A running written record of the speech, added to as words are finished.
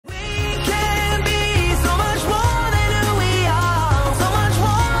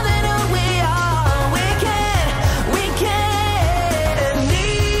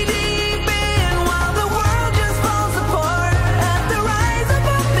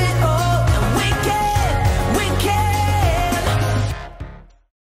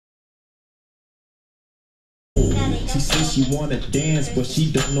she wanna dance, but she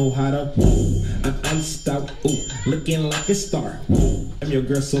don't know how to woo. I'm iced out, ooh, looking like a star. Woo. I'm your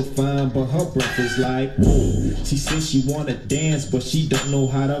girl so fine, but her breath is like woo. She says she wanna dance, but she don't know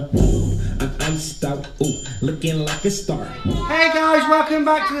how to woo. I'm iced out, ooh, looking like a star. Hey guys, welcome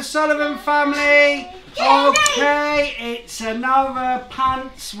back to the Sullivan family. Okay, it's another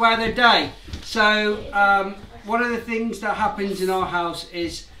pants weather day. So, one of the things that happens in our house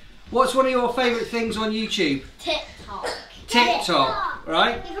is, what's one of your favourite things on YouTube? TikTok. TikTok,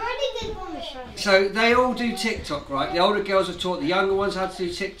 right? You've already did one with Shredder. So they all do TikTok, right? The older girls have taught the younger ones how to do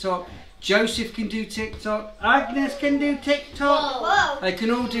TikTok. Joseph can do TikTok. Agnes can do TikTok. Whoa. They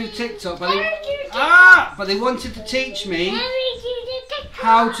can all do TikTok, but But they wanted to teach me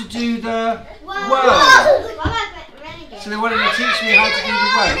how to do the Whoa. whoa. Renegade. So they wanted to teach me how to do the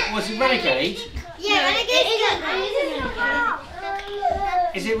whoa. Was it Renegade? Yeah, Renegade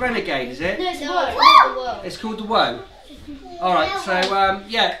Is it Renegade, is it? No, it's the whoa. It's called the whoa. Alright, so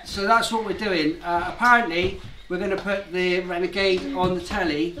yeah, so that's what we're doing. Apparently, we're going to put the Renegade on the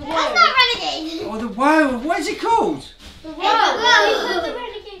telly. That's not Renegade. Or the whoa, what is it called? The whoa.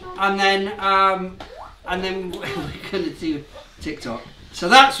 And then we're going to do TikTok. So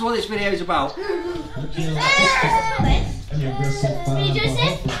that's what this video is about. I'm your girl so fine, but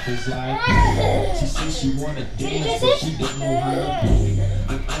her breath is like woo. She says she wanna dance, but she don't know how to woo.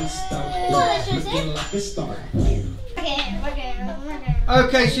 I'm iced out, ooh, looking like a star.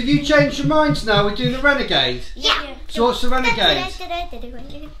 Okay, so have you changed your minds now? We're doing the Renegade? Yeah. So what's the Renegade?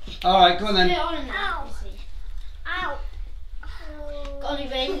 Alright, go on then. Ow. Got any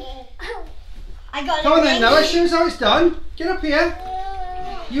ring? I got Come on then, Noah, show us how it's done. Get up here.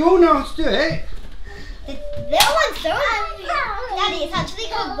 You all know how to do it. The little one's done. Daddy, it's actually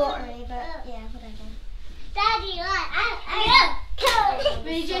called Buttery, but yeah, whatever. Daddy, what?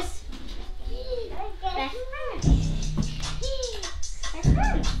 We just...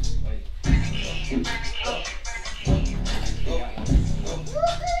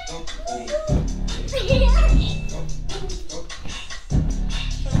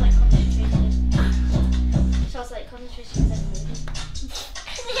 Sounds like concentration.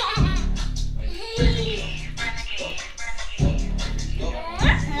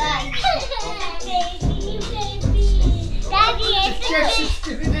 Jess is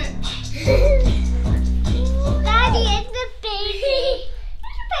doing it. Daddy, it's the baby.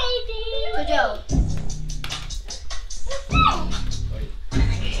 Baby. Good job.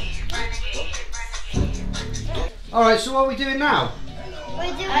 Alright, so what are we doing now?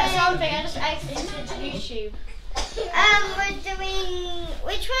 We're doing something. I just exited YouTube. We're doing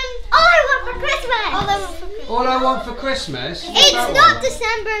which one? All I Want for Christmas. All I Want for Christmas? What's It's that not one?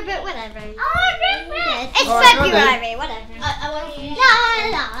 December, but whatever. Yeah, it's All right, go on then. February, whatever. I want you.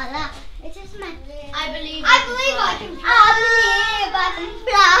 La la la. It's just my. I believe I can fly.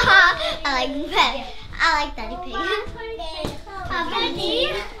 I like that. I like Daddy Pig.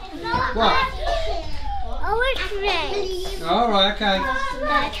 What? Oh, it's Alright, okay.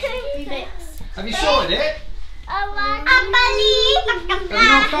 Have you sorted it? I believe. Have you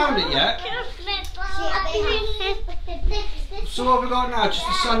not found it yet? So what have we got now? Just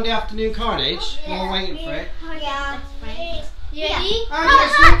a Sunday afternoon carnage? While we're waiting for it. Yeah. You ready?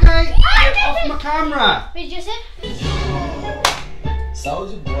 Agnes, you okay? Get off my camera! Wait, Joseph?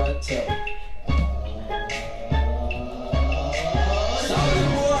 Soldier boy, tell.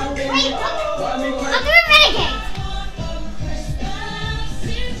 Wait, what? I'm doing Renegade.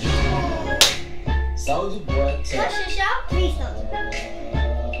 Soldier boy, tell. What's your show? Please don't.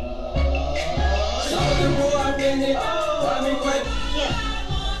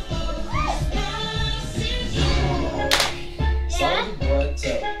 Soldier boy,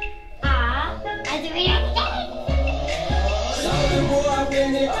 tell. I do Renegade.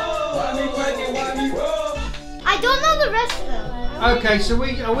 I don't know the rest of them. Okay, so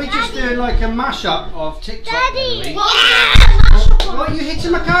are we just doing like a mashup of TikTok? Daddy! Then, Yeah! what are you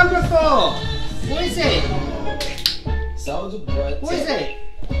hitting my camera for? What is it? Soldier boy, What is it?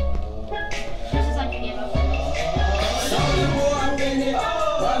 This is like a game of...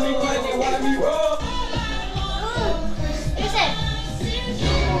 Joseph!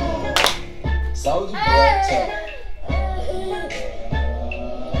 Soldier boy, tell.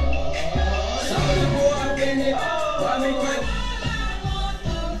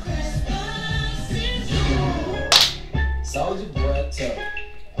 Soldier boy, tell.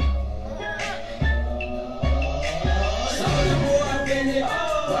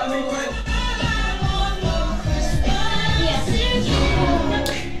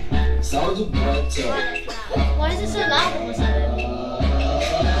 Soldier boy, tell. Why is it so loud all of a sudden?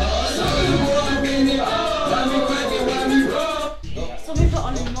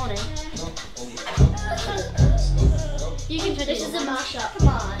 This is a mashup. Come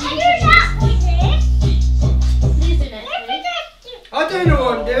on. Are you not with this? Please do next. I don't know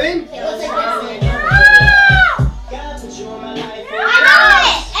what I'm doing. It looks like this. I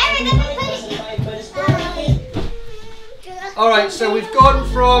know it! Alright, so we've gone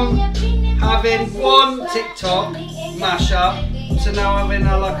from having one TikTok mashup to now having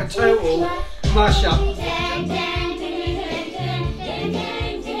like a total mashup.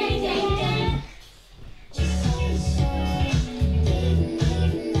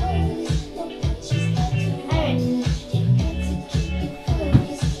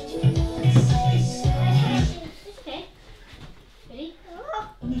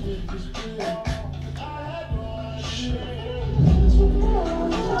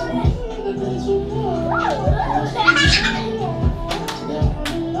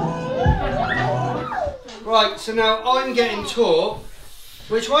 Right, so now I'm getting taught.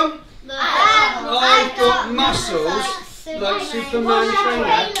 Which one? I've got muscles like Superman trainer.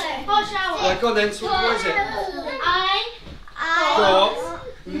 Right, go on then, so what is it? Got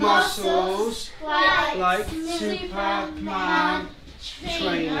muscles like Superman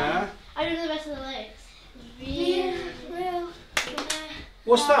trainer. I don't know the rest of the legs.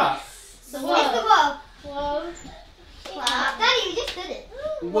 What's that? The whoa. Whoa. Clap. Daddy, you just did it.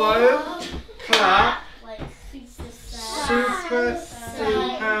 Whoa, clap, Like super.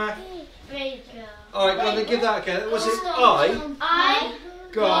 There you go. Alright, go on then, give that again. Was it I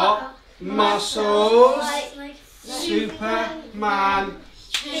got muscles, like Superman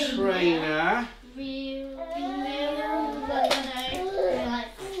trainer.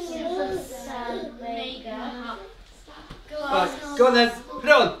 Right, go on then, put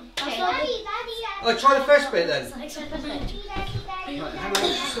it on. I'll try the first bit then. Right, hang on,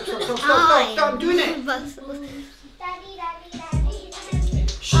 stop, I'm doing it.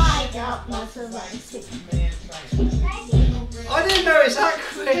 I got muscles like Superman. I didn't know it's that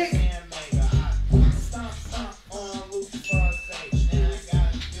quick.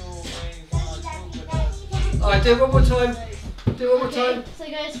 Alright, do it one more time. Do it one more time. So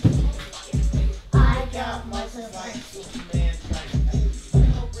guys, I got muscles like Superman.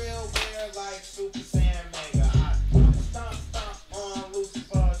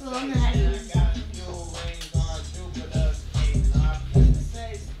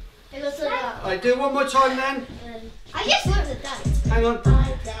 it looks like that. Alright, do it one more time then. I just learned it that. Hang on.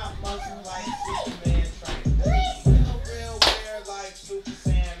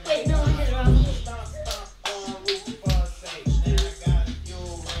 Wait, no, I get it wrong.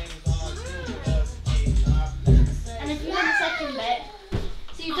 And if you want the second bit,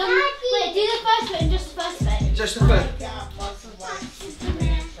 so you've done. Wait, do the first bit and just the first bit. Just the first.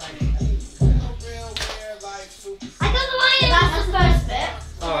 I got the line. That's the first bit.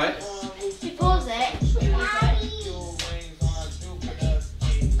 Alright. You pause it.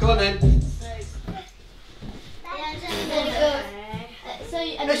 Go on then. Then it goes. So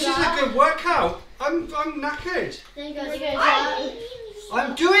and This is a good workout. I'm knackered. Then it goes.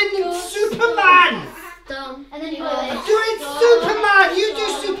 I'm doing Superman. Done. And then you go. I'm doing Superman. You do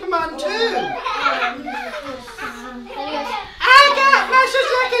Superman too. Then it goes. I got muscles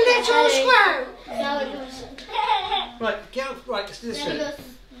like a little squirrel. Now it goes. Right, get up. Right, let's do this Then it bit. goes.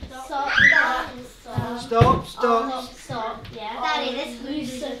 Stop. Stop. Yeah. Daddy, this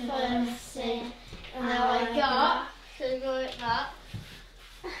Lucifer sing. And now I got. So you go like that.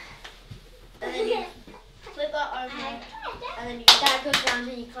 And then you flip that over. And then that goes down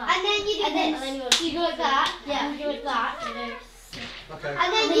and you clap. And then you do And then this. you go like that. Yeah. And you go like that. And then. Okay.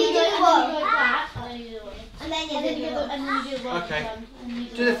 And then And you do go one. like that. And then you do one. And then you And then do you do one. and then you do one. Okay. And you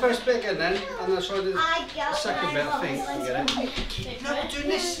Do the first bit again then, and I'll try the I got second bit, I think. You get it? No, we're doing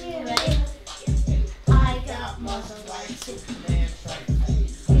this. Ready? I got muscles like Superman.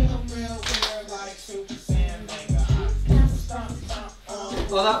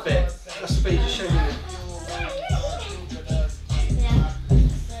 Oh, that bit. That's the bit you just showed me. Yeah.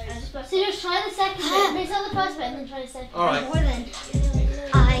 So just try the second bit. Mix up the first bit and then try the second. Alright. More than.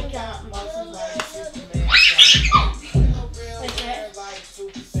 I got muscles like Superman. Wait for it.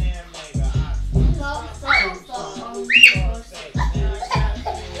 Stop.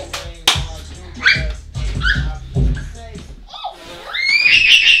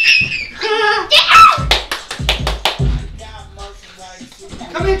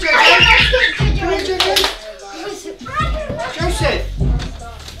 Come here, Joseph. Come here, Joseph. Joseph,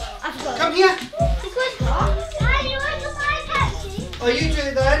 I forgot. come here. Daddy, where's the mic actually? Oh, you do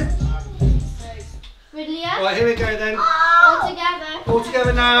it then. Ridley-a? Right, here we go then. All together. All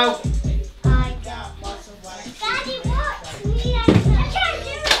together now. I got muscles like Daddy, watch me. I can't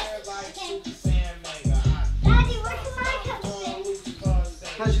do it. Daddy, where's the mic actually?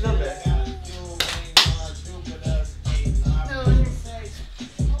 How'd you love it?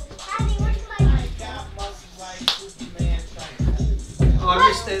 Oh, I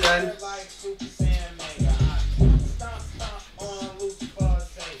missed it then.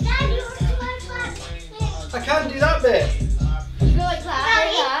 I can't do that bit. You go like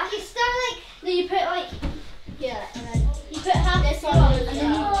that. You start like. Then you put like, yeah, and then you put half this on, and then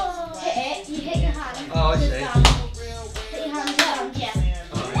you hit it. You hit your hand. Oh, I see. Hit your hand down. Yeah.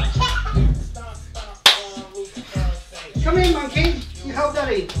 Come in, monkey. You help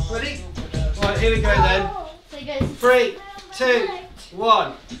daddy. Ready? Right, here we go then. So it goes. 3, 2,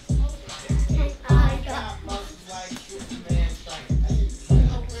 1.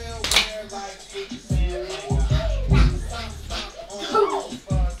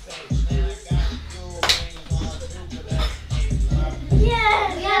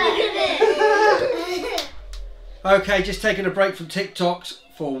 Okay, just taking a break from TikToks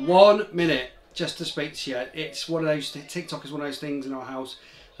for 1 minute just to speak to you. It's one of those, TikTok is one of those things in our house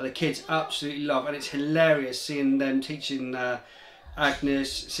that the kids absolutely love, and it's hilarious seeing them teaching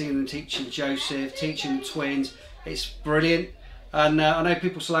Agnes, seeing them teaching Joseph, teaching the twins. It's brilliant. And I know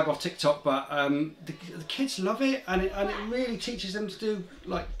people slag off TikTok, but the kids love it, and it really teaches them to do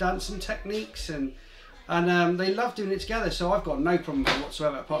like dancing techniques, and they love doing it together. So I've got no problem with it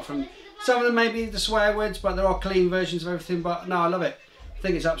whatsoever, apart from some of them maybe the swear words, but there are clean versions of everything. But no, I love it. I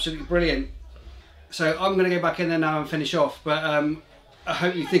think it's absolutely brilliant. So I'm going to go back in there now and finish off. But I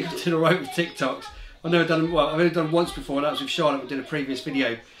hope you think I did alright with TikToks. I've never done, well, I've only done once before, and that was with Charlotte. We did a previous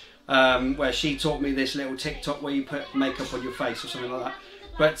video where she taught me this little TikTok where you put makeup on your face or something like that.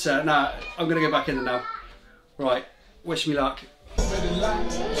 But no, I'm going to go back in there now. Right, wish me luck.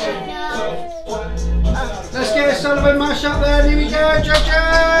 Let's get a Sullivan mashup then. Here we go,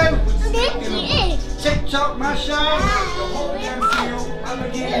 Jojo. TikTok mashup.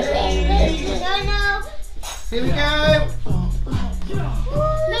 Here we go.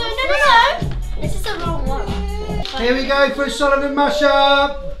 No. This is the wrong one. Here we go for a Sullivan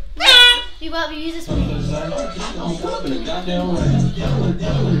mashup. You won't use this one.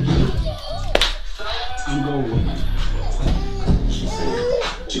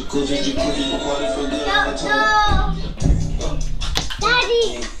 Daddy!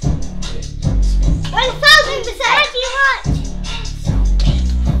 1000%! Daddy, what?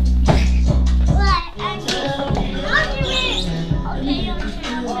 What?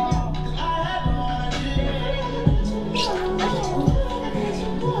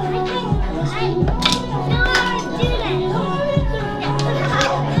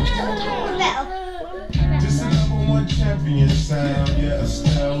 This is #1 champion sound, yeah, a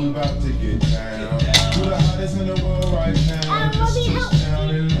style we about to get down. We're the hottest in the world right now.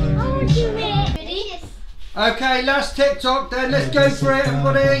 Ready? Okay, last TikTok then. Let's go for it,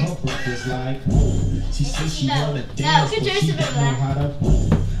 everybody. No, good Joseph over there.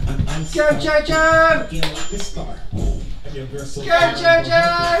 Go, Jojo. Go, Jojo.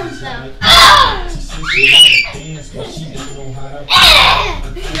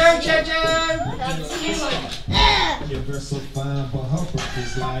 Go, Jojo. Your girl so fine, but her breath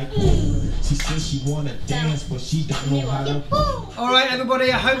is like. She says she wanna dance, but she don't know how to. Alright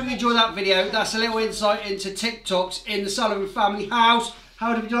everybody, I hope you enjoyed that video. That's a little insight into TikToks in the Sullivan family house.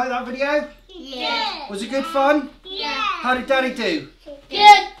 How did you like that video? Yeah. Was it good fun? Yeah. How did Daddy do?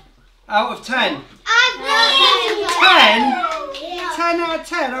 Good. Out of 10? 10? 10 out of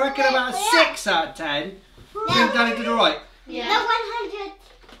 10? I reckon about a 6 out of 10. I think Daddy did alright. Yeah. No, 100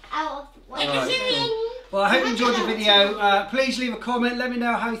 out of 100. Alright, cool. Well, I hope you enjoyed the video. Please leave a comment. Let me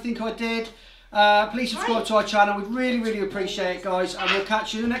know how you think I did. Please subscribe to our channel. We'd really, really appreciate it, guys. And we'll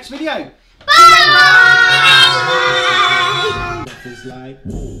catch you in the next video. Bye! It's like,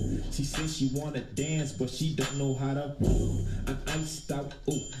 she says she wanna dance, but she don't know how to. I'm iced out,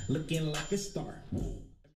 looking like a star.